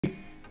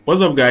What's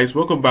up guys,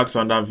 welcome back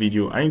to another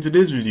video, and in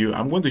today's video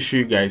I'm going to show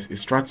you guys a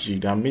strategy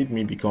that made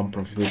me become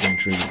profitable in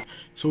trading.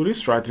 So this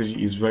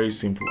strategy is very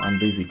simple and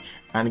basic,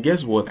 and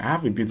guess what, I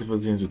have a beautiful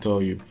thing to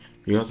tell you,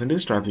 because in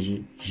this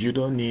strategy you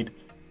don't need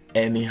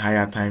any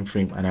higher time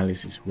frame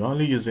analysis. We're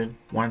only using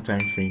one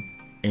time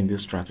frame in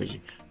this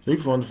strategy. So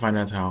if you want to find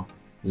out how,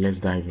 let's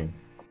dive in.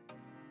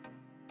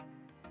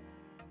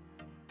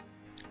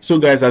 So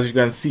guys, as you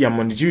can see, I'm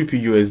on the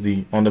GBP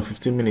USD on the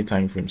 15-minute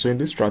time frame. So in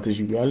this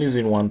strategy, we are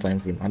using one time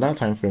frame, and that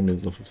time frame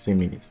is the 15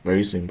 minutes.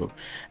 Very simple.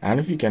 And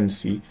if you can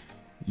see,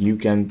 you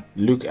can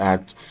look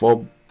at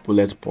 4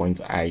 bullet points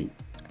I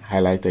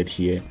highlighted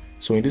here.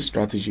 So in this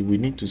strategy, we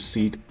need to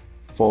see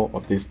 4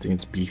 of these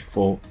things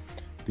before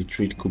the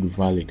trade could be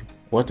valid.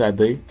 What are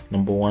they?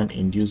 Number 1,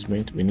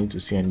 inducement. We need to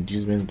see an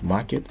inducement in the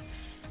market.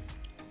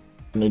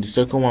 The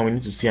second one, we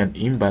need to see an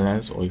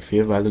imbalance or a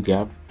fair value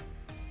gap,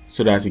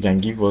 so that it can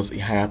give us a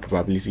higher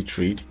probability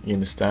trade. You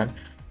understand?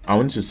 I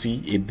want to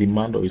see a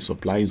demand or a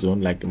supply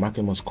zone, like the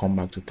market must come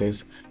back to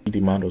test the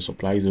demand or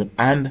supply zone,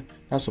 and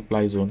that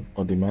supply zone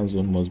or demand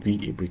zone must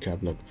be a breaker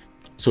block.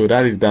 So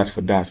that is that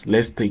for that.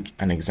 Let's take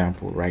an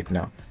example right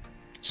now.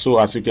 So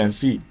as you can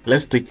see,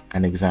 let's take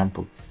an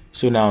example.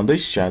 So now on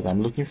this chart,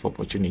 I'm looking for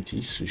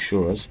opportunities to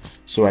show us.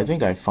 So I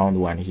think I found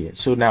one here.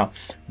 So now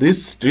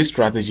this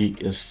strategy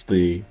is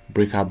the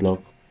breaker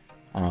block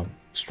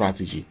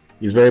strategy.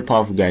 It's very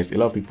powerful, guys. A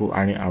lot of people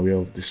aren't aware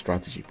of this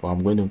strategy, but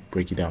I'm going to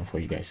break it down for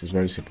you guys. It's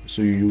very simple.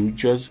 So you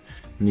just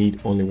need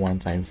only one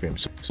time frame.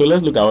 So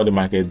let's look at what the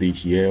market did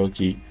here.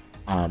 Okay,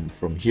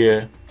 from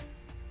here,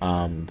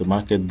 the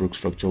market broke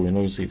structure. We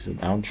know it's a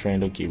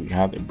downtrend. Okay, we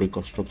had a break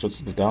of structure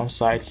to the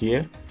downside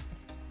here.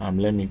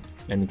 Let me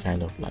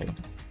kind of like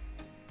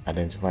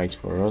identify it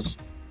for us.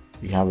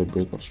 We have a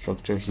break of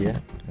structure here.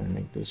 Let me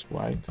make this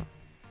white.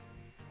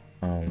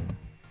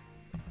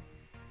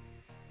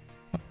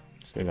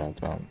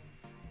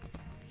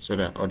 So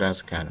that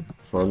others can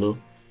follow,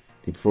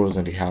 the pros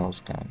and the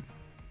house can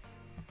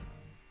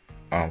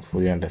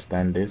fully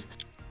understand this.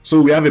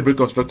 So we have a break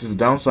of structure to the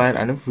downside,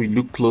 and if we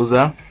look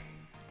closer,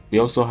 we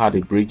also had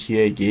a break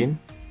here again.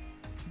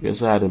 We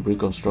also had a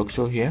break of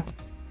structure here.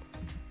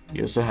 We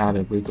also had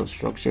a break of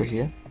structure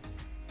here.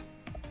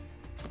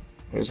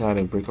 We also had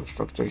a break of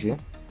structure here.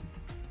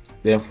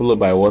 Then followed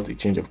by what? A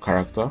change of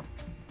character.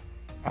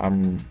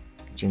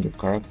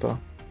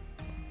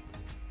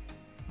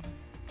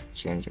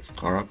 Change of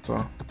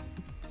character.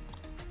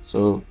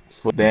 So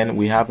then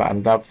we have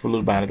another,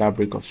 followed by another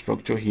break of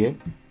structure here.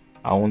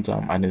 I want to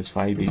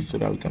identify this so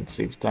that we can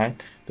save time.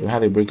 Then we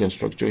had a break of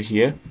structure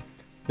here.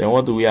 Then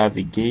what do we have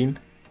again?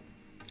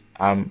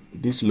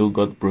 This low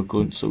got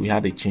broken, so we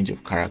had a change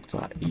of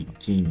character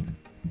again.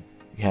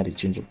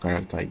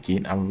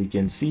 And we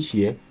can see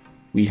here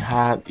we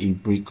had a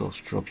break of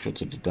structure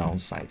to the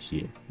downside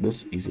here.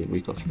 This is a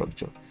break of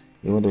structure.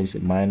 Even though it's a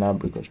minor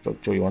break of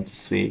structure, you want to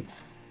say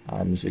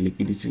it's a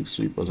liquidity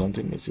sweep or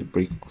something, it's a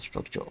break of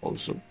structure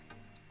also.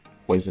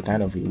 Well, it's a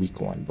kind of a weak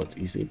one, but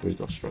it's a break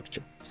of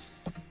structure.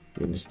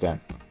 You understand?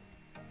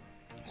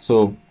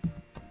 So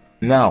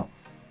now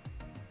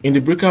in the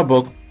breaker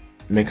block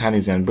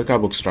mechanism and breaker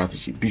block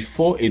strategy,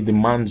 before a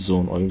demand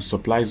zone or a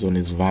supply zone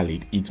is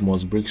valid, it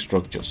must break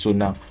structure. So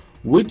now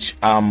which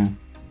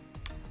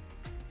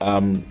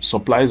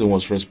supply zone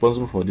was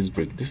responsible for this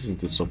break? This is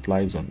the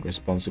supply zone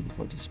responsible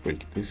for this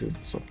break. This is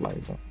the supply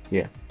zone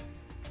here.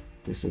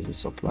 This is the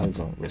supply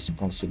zone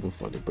responsible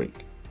for the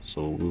break.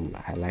 So we will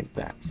highlight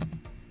that.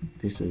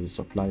 This is the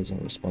supply zone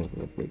responsible for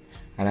the break.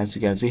 And as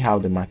you can see how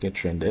the market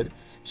trended.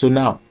 So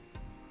now,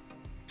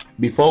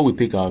 before we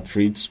take our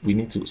trades, we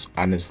need to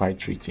identify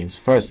 3 things.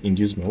 First,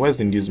 inducement. Where's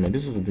the inducement?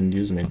 This is the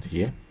inducement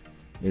here.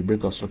 A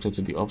break of structure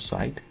to the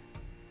upside.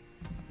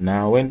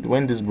 Now,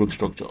 when this broke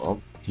structure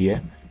up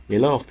here, a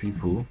lot of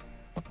people,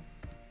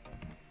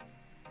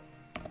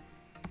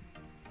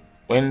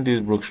 when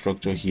this broke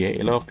structure here,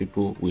 a lot of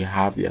people will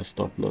have their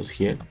stop loss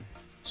here.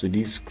 So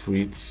this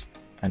creates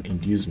an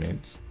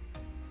inducement.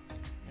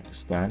 You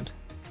understand?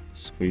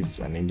 This creates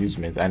an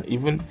inducement. And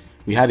even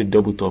we had a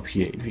double top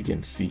here. If you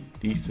can see,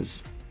 this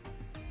is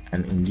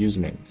an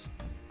inducement.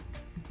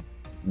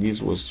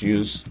 This was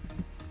used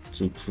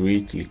to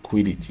create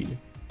liquidity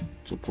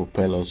to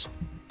propel us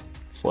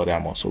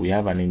furthermore. So we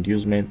have an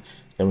inducement,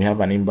 then we have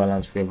an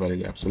imbalance fair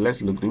value gap. So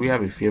let's look. Do we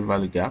have a fair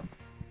value gap?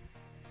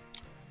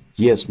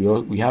 Yes,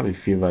 we have a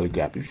fair value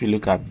gap. If you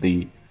look at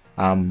the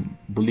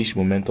bullish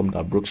momentum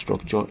that broke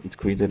structure, it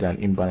created an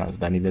imbalance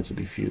that needed to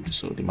be filled.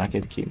 So the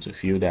market came to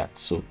fill that.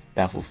 So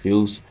that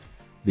fulfills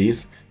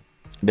this.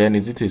 Then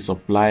is it a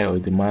supply or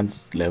demand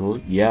level?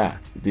 Yeah,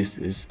 this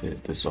is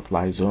the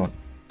supply zone.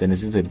 Then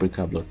is it a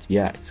breaker block?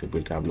 Yeah, it's a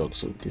breaker block.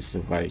 So this is a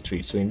valid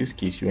trade. So in this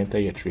case, you enter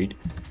your trade.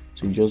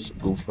 So you just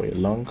go for a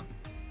long.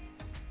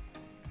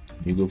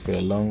 You go for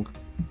a long,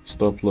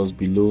 stop loss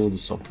below the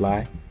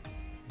supply,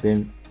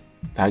 then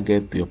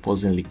target the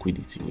opposing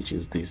liquidity, which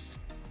is this.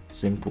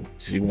 Simple.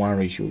 See, 1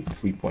 ratio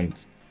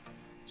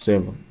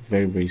 3.7.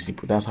 Very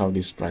simple. That's how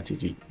this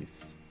strategy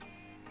is.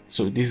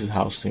 So this is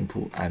how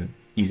simple and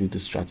easy the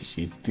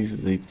strategy is. This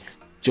is it.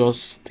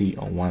 just stay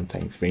on one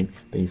time frame,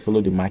 then you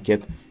follow the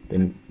market.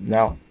 Then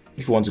now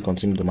if you want to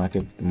continue the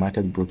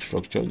market broke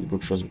structure, it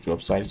broke structure to the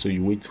upside, so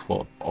you wait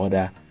for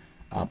other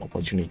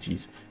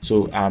opportunities.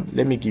 So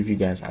let me give you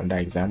guys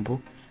another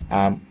example.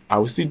 I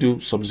will still do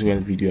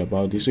subsequent video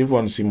about this, so if you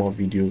want to see more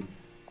video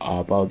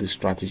about this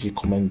strategy,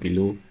 comment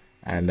below.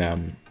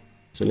 And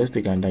so let's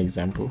take another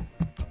example.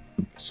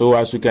 So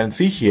as we can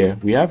see here,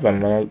 we have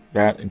another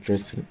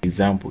interesting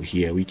example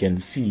here. We can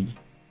see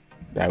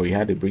that we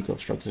had a break of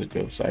structure to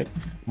the upside.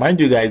 Mind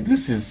you guys,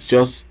 this is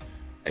just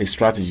a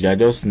strategy that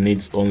just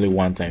needs only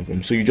one time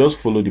frame, so you just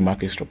follow the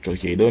market structure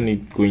here. You don't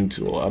need going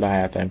to other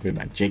higher time frame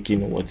and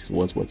checking what is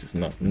what is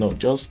not. No,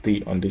 just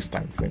stay on this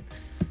time frame.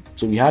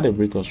 So we had a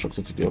break of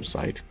structure to the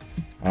upside,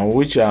 and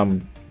which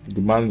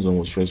demand zone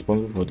was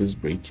responsible for this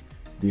break.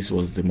 This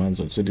was demand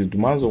zone. So the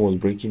demand zone was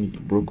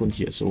broken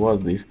here. So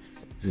what's this?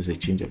 This is a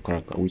change of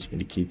character, which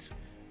indicates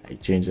a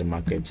change in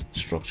market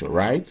structure,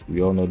 right?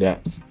 We all know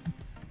that.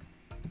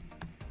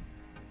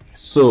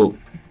 So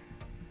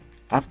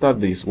after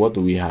this, what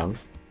do we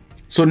have?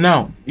 So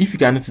now, if you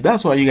can notice,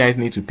 that's why you guys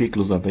need to pay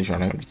close attention,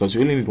 right? Because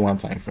you only need one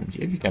time frame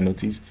here. If you can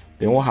notice,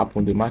 then what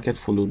happened? The market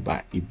followed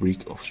by a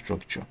break of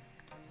structure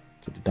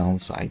to the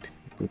downside.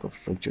 Break of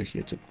structure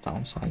here to the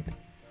downside,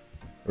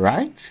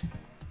 right?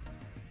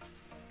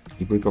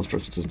 A break of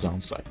structure to the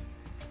downside.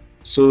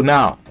 So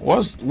now, what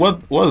is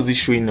this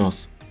showing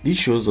us? This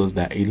shows us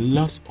that a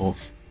lot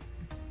of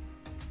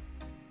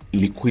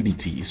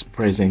liquidity is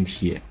present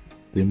here.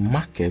 The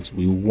market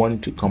will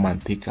want to come and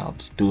take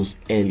out those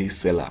early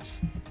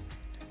sellers.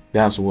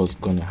 That's what's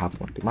going to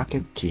happen. The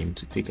market came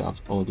to take out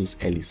all those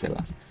early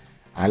sellers.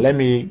 And let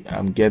me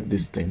get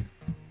this thing,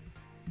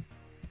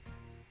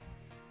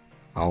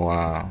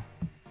 our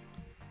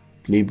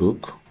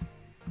playbook,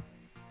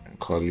 and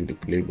call it the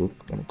playbook.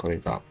 I'm going to call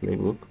it our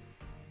playbook.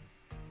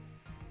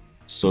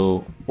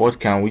 So what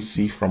can we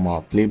see from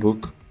our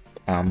playbook?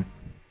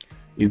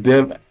 Is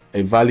there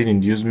a valid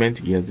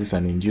inducement? Yes, this is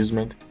an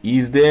inducement.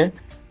 Is there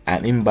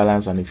an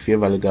imbalance and a fair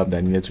value gap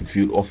that needed to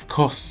fill? Of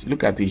course.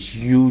 Look at the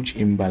huge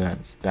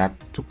imbalance that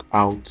took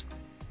out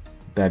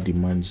that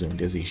demand zone.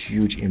 There's a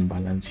huge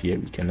imbalance here.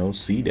 We can all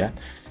see that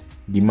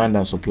demand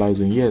and supply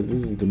zone. Yes,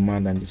 this is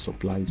demand and the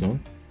supply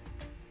zone,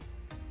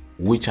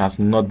 which has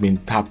not been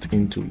tapped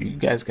into. You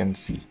guys can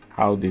see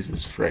how this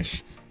is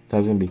fresh. It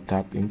hasn't been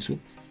tapped into.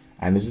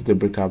 And is it a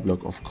breakout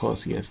block? Of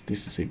course, yes,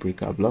 this is a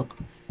breakout block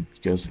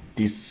because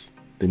this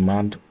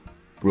demand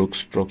broke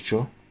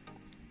structure,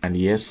 and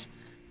yes,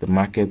 the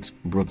market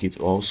broke it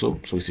also,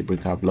 so it's a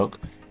breakout block.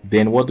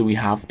 Then what do we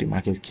have? The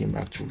market came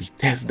back to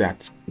retest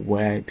that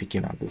while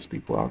taking out those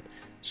people out.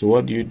 So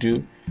what do you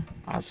do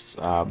as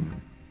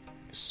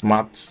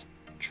smart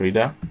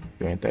trader?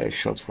 You enter a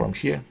short from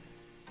here,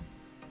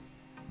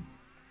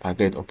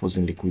 target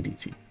opposing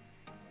liquidity.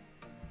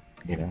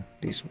 You know,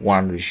 this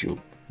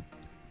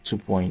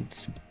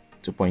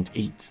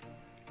 1:2.8,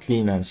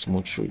 clean and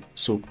smooth trade.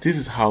 So this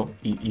is how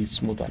it is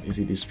smooth and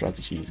easy this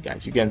strategy is,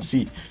 guys. You can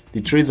see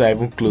the trades are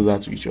even closer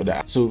to each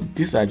other. So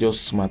these are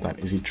just smart and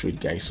easy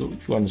trade, guys. So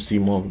if you want to see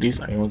more of this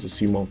and you want to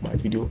see more of my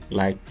video,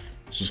 like,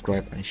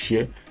 subscribe and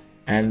share,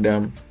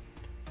 and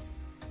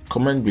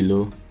comment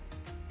below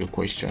your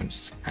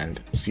questions, and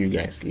see you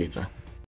guys later.